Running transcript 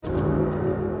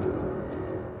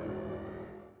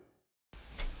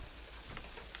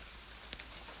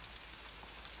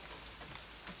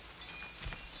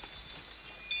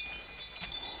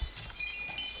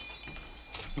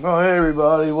Oh, hey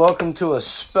everybody, welcome to a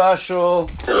special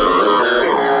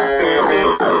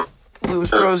Blues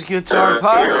Bros Guitar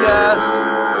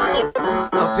Podcast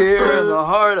up here in the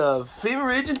heart of FEMA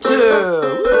Region 2.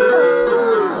 Woo!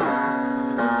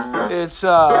 It's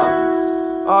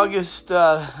August,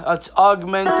 it's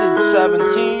Augmented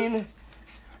 17,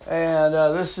 and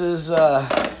this is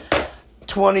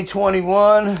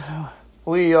 2021.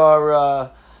 We are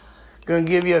going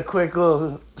to give you a quick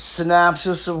little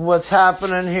synopsis of what's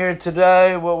happening here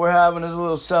today. What we're having is a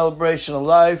little celebration of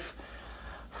life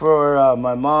for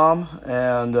my mom.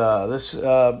 And this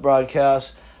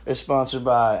broadcast is sponsored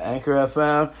by Anchor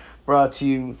FM, brought to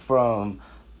you from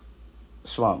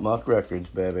Swamp Muck Records,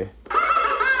 baby.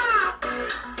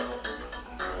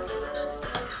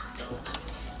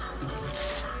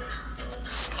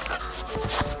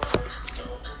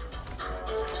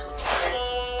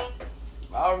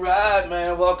 All right,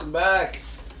 man. Welcome back.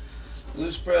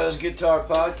 Blues Bros Guitar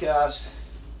Podcast.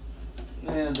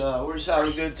 And we're just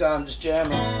having a good time just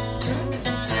jamming.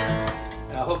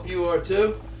 I hope you are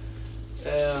too.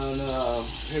 And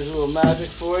here's a little magic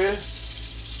for you.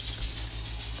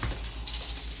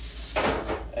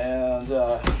 And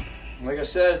like I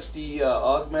said, it's the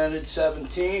Augmented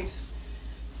 17th.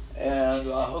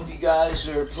 And I hope you guys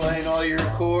are playing all your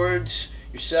chords,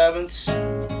 your sevenths,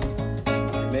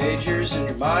 majors and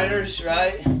your minors,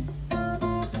 right?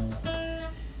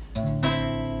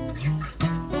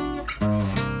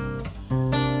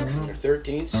 Your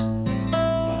 13ths,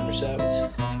 minor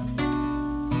sevenths,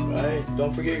 right?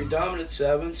 Don't forget your dominant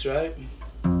sevenths, right?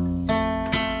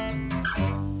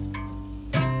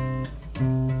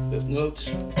 Fifth notes.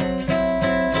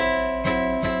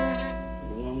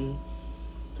 1,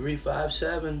 3, 5,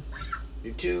 7.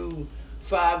 Your 2,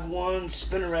 5, 1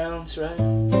 spin arounds, right?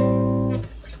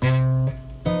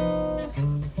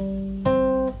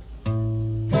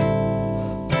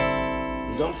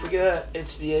 Don't forget,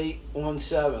 it's the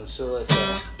 8-1-7, so let's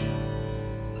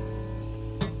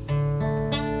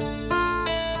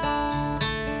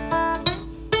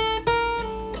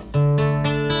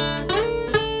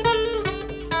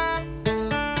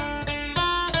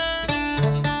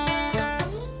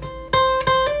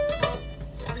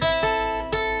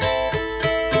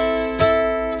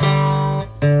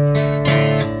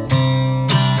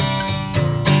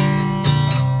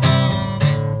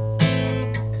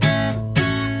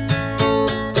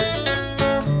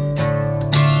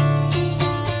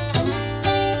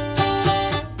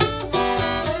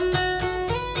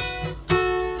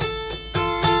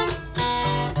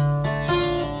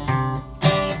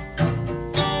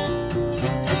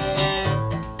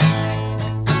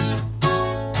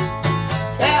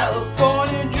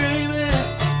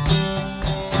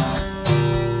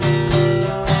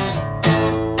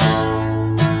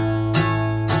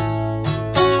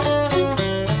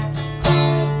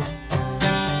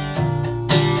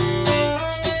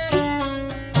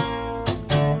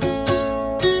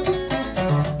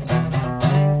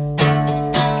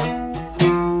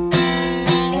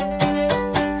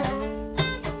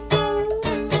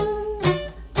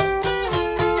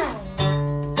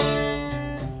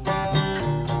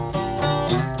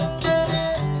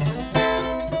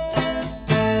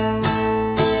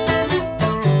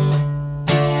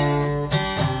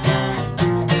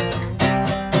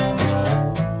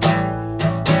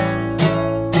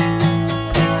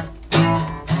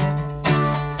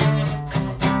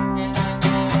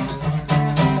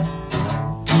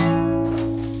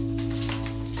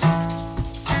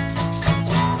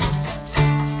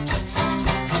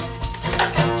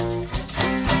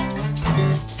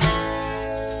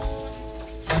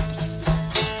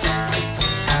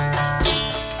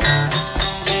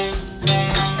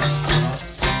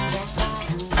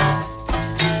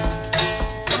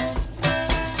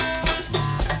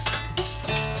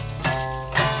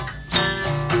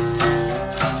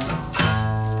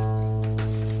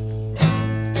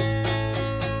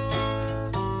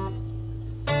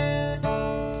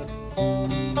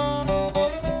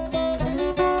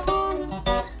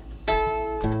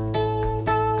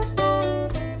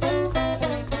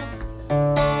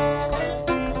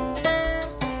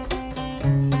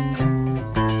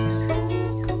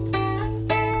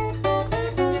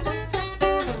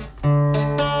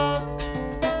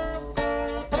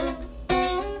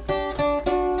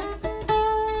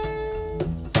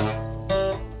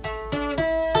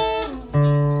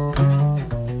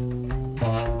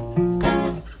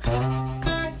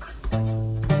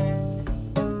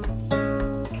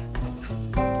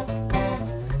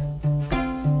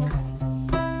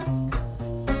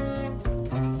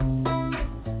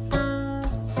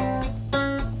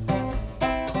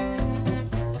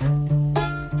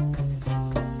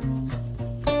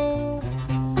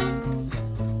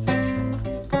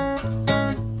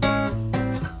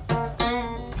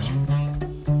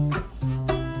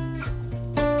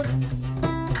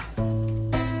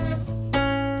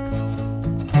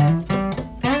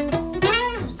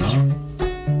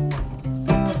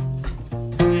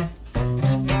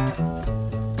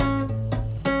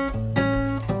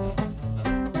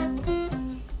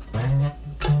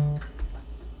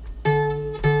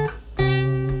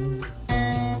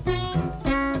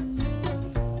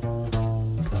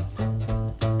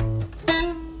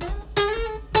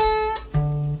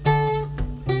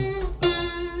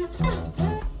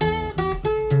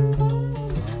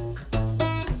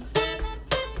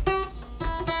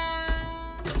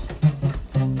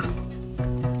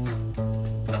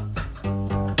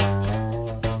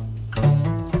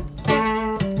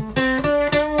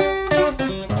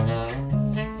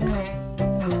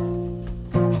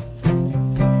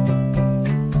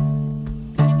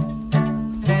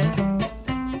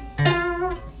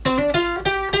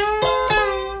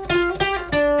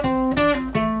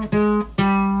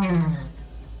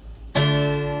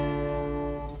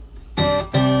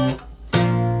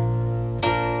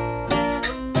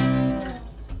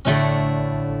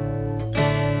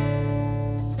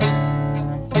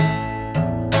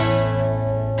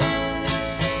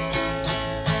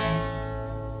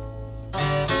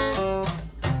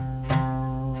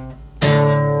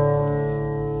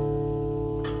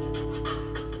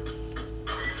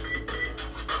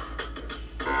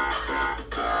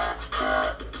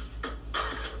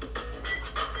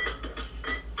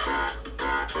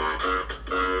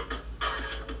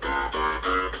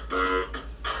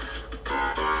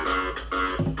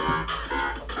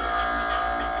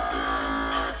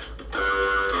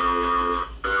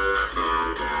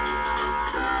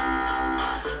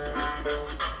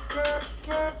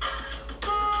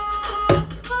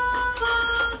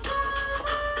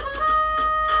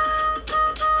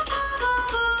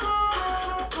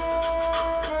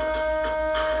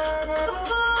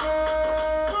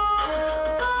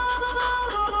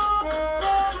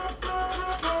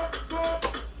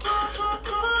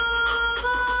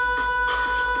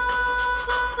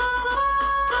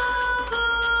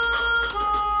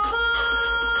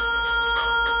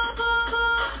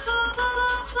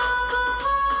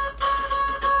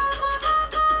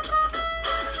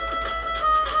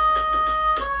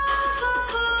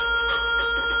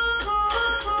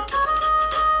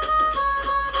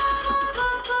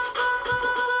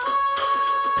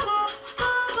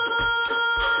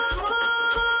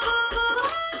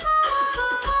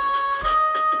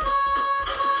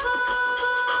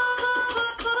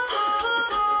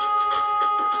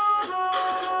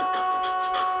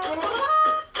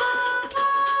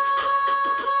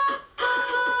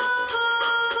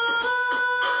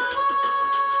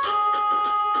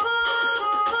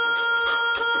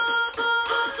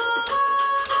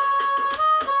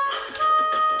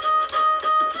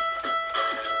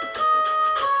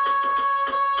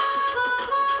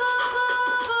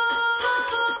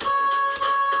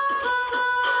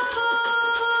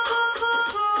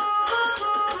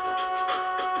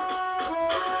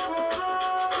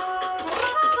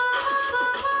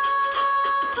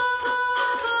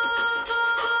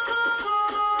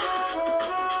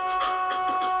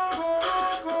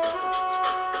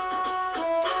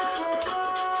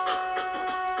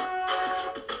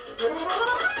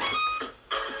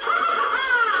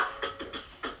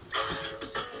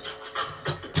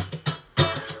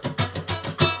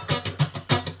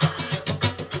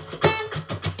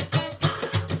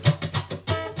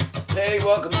Hey,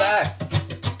 welcome back.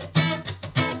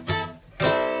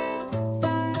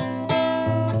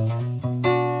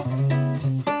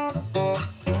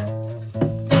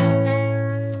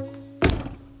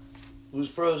 Blues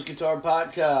Pros Guitar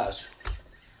Podcast.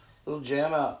 Little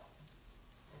jam out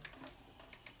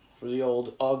for the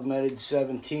old augmented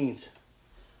 17th.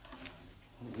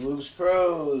 Blues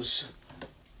Pros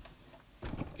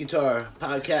Guitar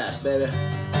Podcast, baby.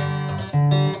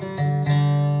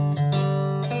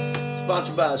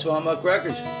 Sponsored by Swanmuck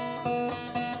Records.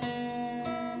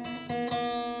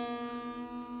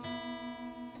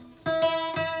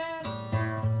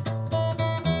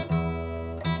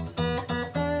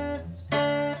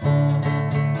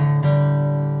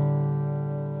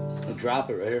 I'll drop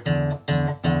it right here.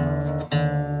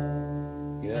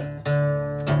 Yeah.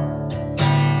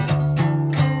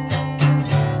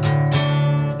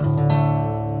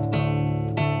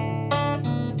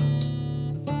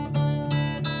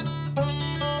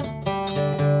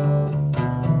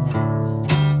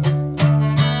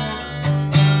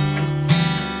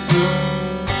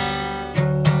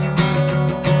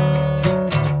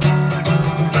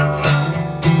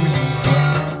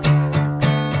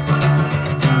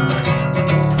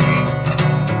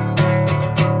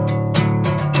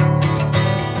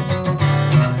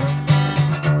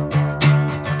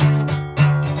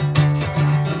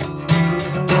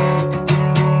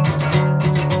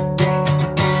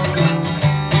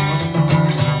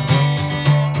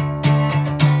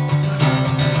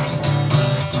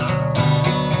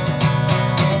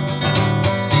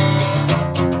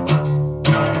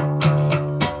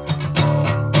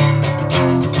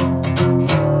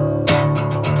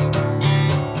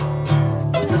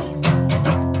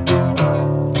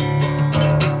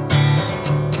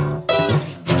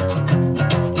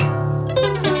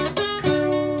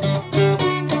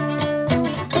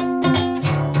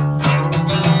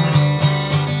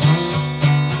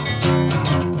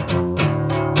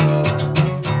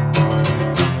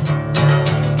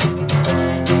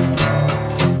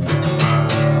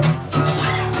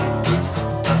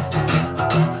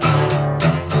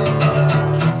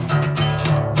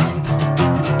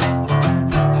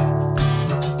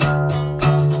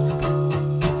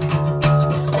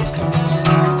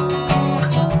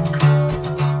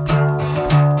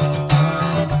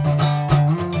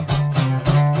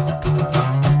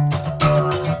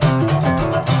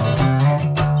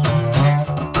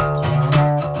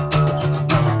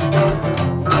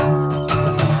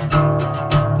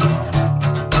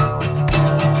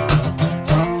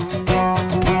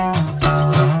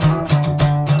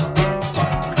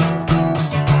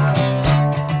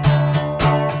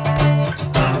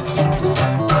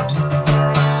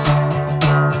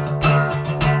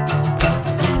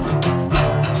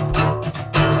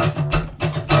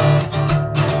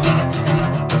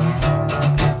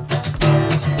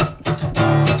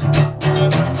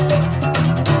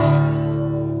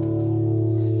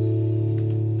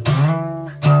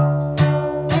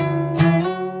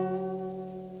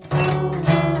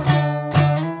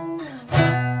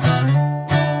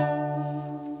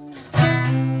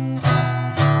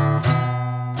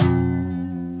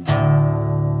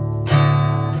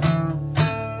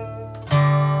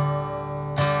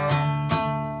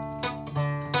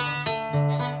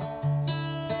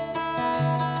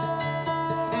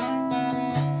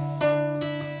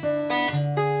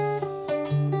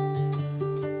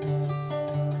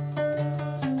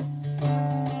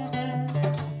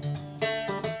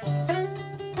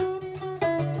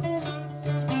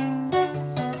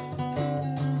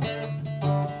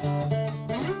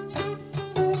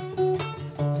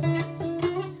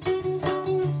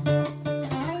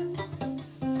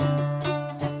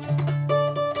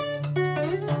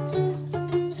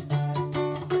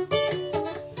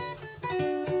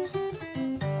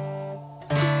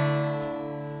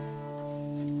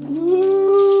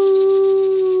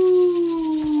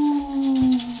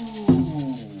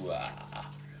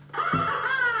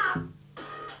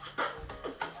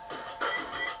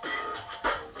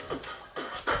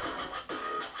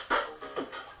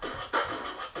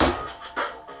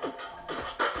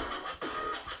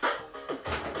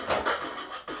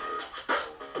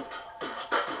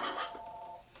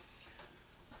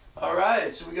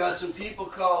 Alright, so we got some people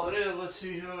calling in. Let's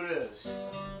see who it is.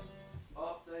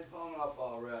 Oh, they've hung up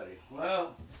already.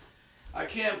 Well, I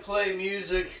can't play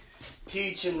music,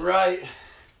 teach and write,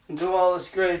 and do all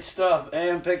this great stuff,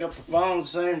 and pick up the phone at the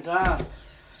same time.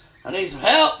 I need some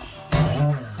help.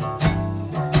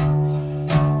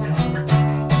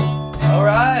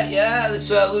 Alright, yeah,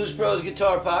 this is Blues Pros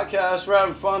Guitar Podcast. We're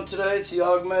having fun today. It's the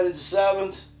augmented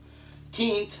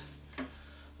 17th.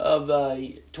 of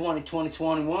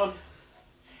 2021.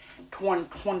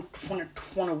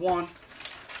 2021.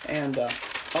 And,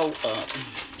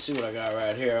 see what I got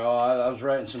right here. Oh, I was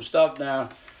writing some stuff down.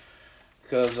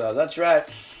 Because that's right,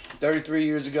 33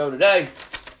 years ago today,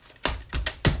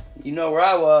 you know where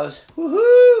I was.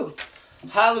 Woohoo!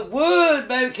 Hollywood,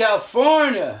 baby,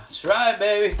 California. That's right,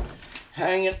 baby.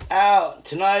 Hanging out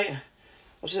tonight.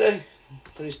 What's today?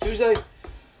 Today's Tuesday.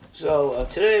 So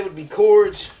today would be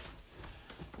chords.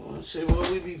 Let's see, well,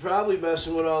 we'd be probably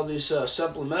messing with all these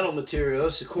supplemental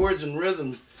materials. The chords and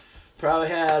rhythm. Probably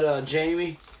had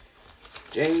Jamie.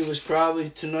 Jamie was probably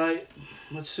tonight.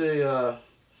 Let's see,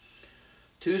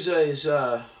 Tuesdays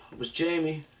was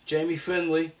Jamie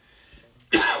Finley.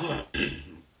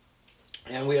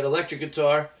 And we had electric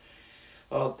guitar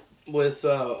with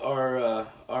our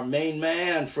main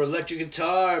man for electric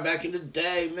guitar back in the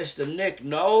day, Mr. Nick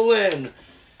Nolan.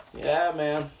 Yeah,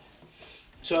 man.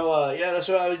 So, yeah, that's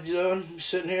what I would be doing.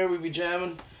 Sitting here, we'd be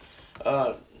jamming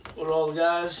with all the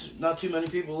guys. Not too many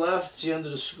people left. It's the end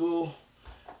of the school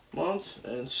month.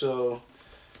 And so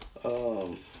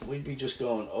we'd be just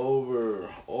going over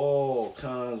all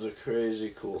kinds of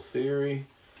crazy cool theory,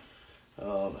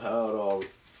 how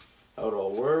it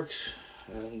all works.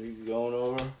 And we'd be going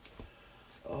over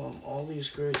all these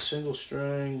great single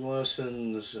string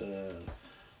lessons and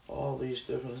all these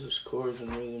differences, chords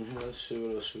and rhythm. Here, let's see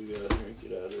what else we got here.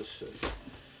 Get out of this section.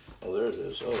 Oh, there it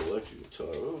is. Oh, electric guitar.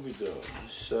 What are we doing?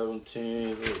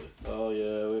 17th. Oh,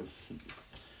 yeah.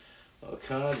 All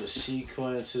kinds of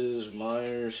sequences,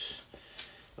 minors,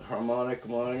 a harmonic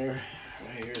minor.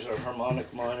 Right, here's our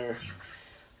harmonic minor.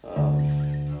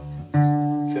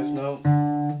 Fifth note.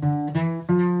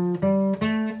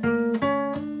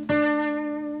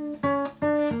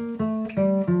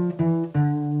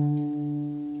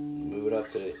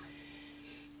 To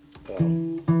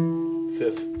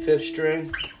the fifth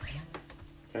string,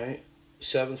 right?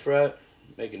 7th fret,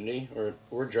 make a knee, or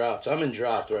we're dropped. I'm in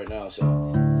dropped right now, so.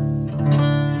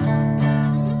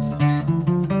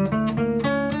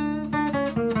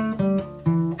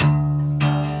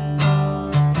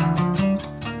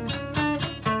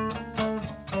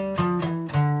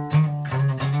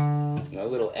 A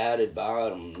little added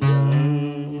bottom.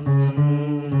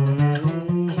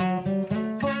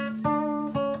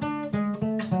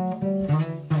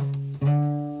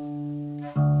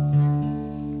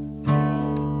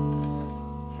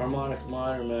 Harmonic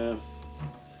minor, man.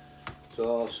 It's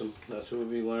awesome. That's what we'll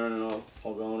be learning.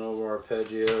 All going over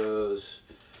arpeggios,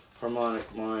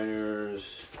 harmonic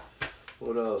minors.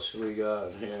 What else we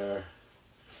got in here?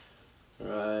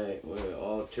 Right, we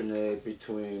alternate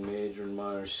between major and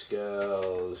minor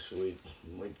scales. We'd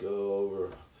go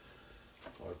over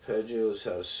arpeggios,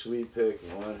 how to sweep pick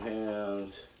in one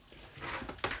hand,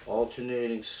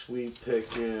 alternating sweep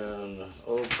picking,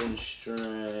 open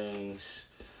strings.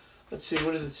 Let's see,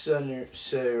 what does it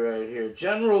say right here?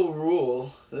 General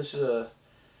rule. This is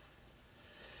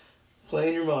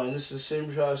playing your mind. This is the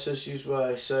same process used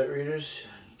by sight readers.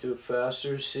 Do it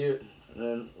faster, see it, and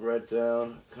then write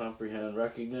down, comprehend.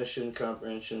 Recognition,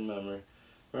 comprehension, memory.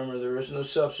 Remember, there is no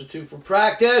substitute for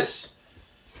practice.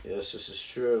 Yes, this is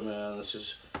true, man. This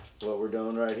is what we're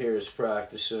doing right here is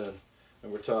practicing.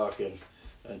 And we're talking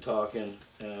and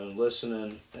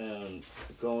listening and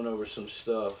going over some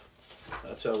stuff.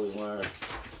 That's how we learn.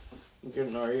 We're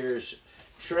getting our ears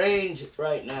trained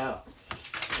right now.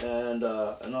 And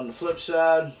on the flip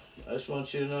side, I just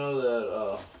want you to know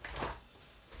that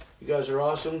you guys are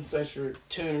awesome. Thanks for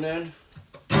tuning in.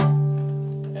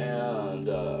 And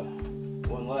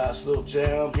one last little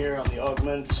jam here on the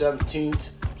Augmented 17th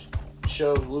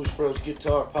show, the Loose Bros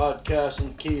Guitar Podcast in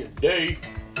the key of D.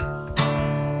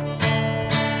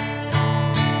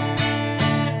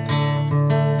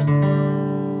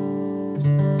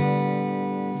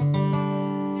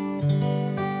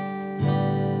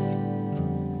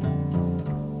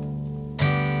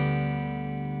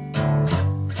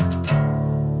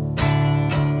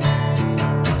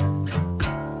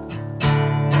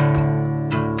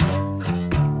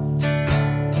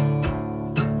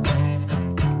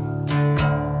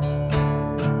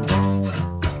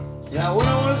 Now,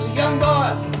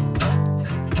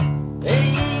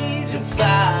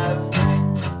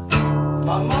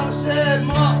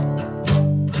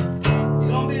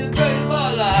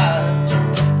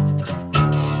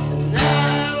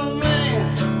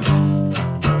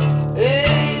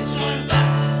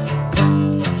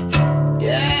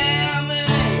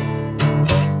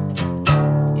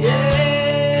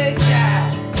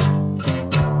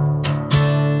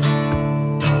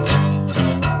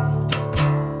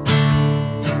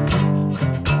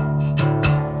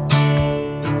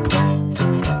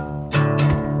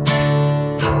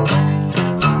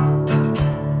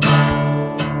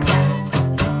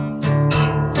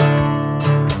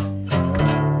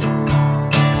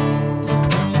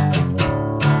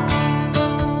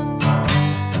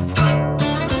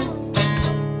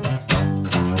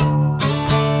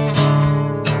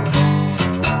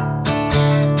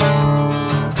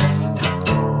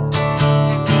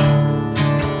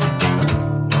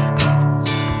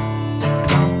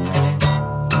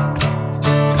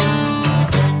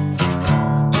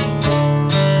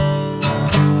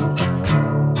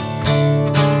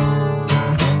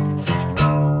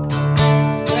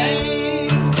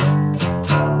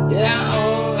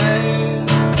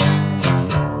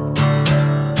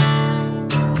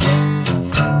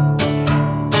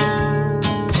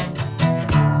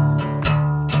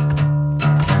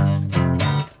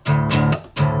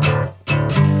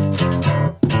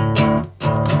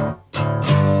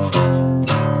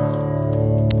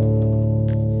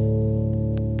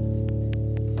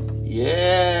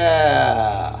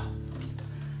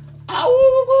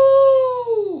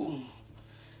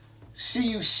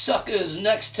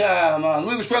 next time on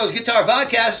Lucas Bros Guitar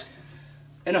Podcast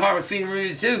and the Harmon Feed and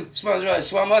Review 2, sponsored by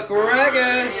Swamuk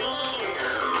Records.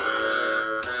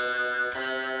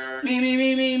 Me.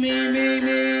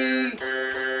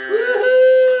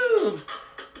 Woohoo!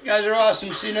 You guys are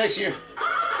awesome. See you next year.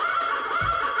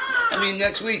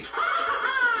 Next week.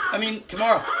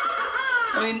 Tomorrow.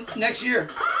 Next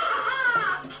year.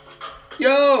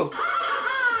 Yo!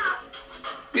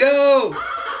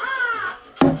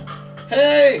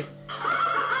 Hey!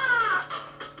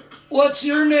 What's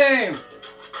your name?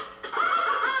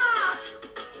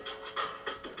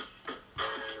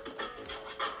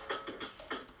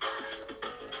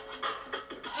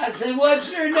 I said,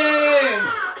 what's your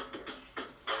name?